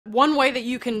One way that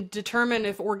you can determine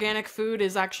if organic food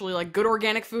is actually like good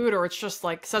organic food, or it's just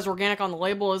like says organic on the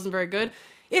label isn't very good.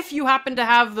 If you happen to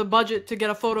have the budget to get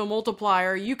a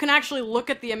photomultiplier, you can actually look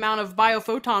at the amount of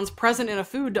biophotons present in a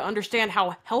food to understand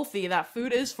how healthy that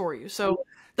food is for you. So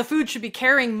the food should be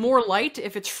carrying more light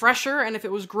if it's fresher and if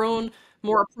it was grown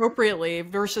more appropriately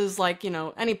versus like,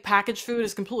 any packaged food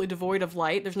is completely devoid of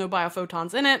light. There's no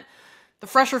biophotons in it. The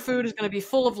fresher food is going to be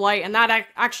full of light, and that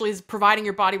actually is providing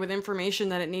your body with information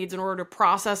that it needs in order to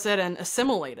process it and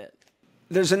assimilate it.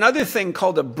 There's another thing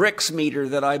called a Brix meter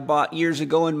that I bought years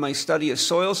ago in my study of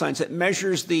soil science. It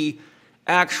measures the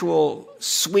actual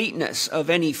sweetness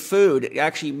of any food. It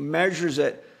actually measures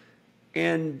it.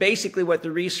 And basically what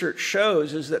the research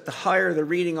shows is that the higher the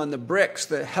reading on the Brix,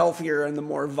 the healthier and the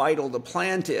more vital the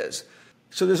plant is.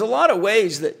 So there's a lot of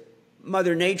ways that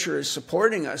Mother Nature is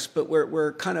supporting us, but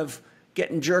we're kind of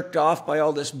getting jerked off by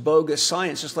all this bogus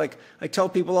science. Just like I tell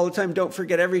people all the time, don't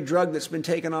forget every drug that's been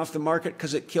taken off the market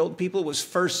because it killed people was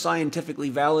first scientifically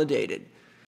validated.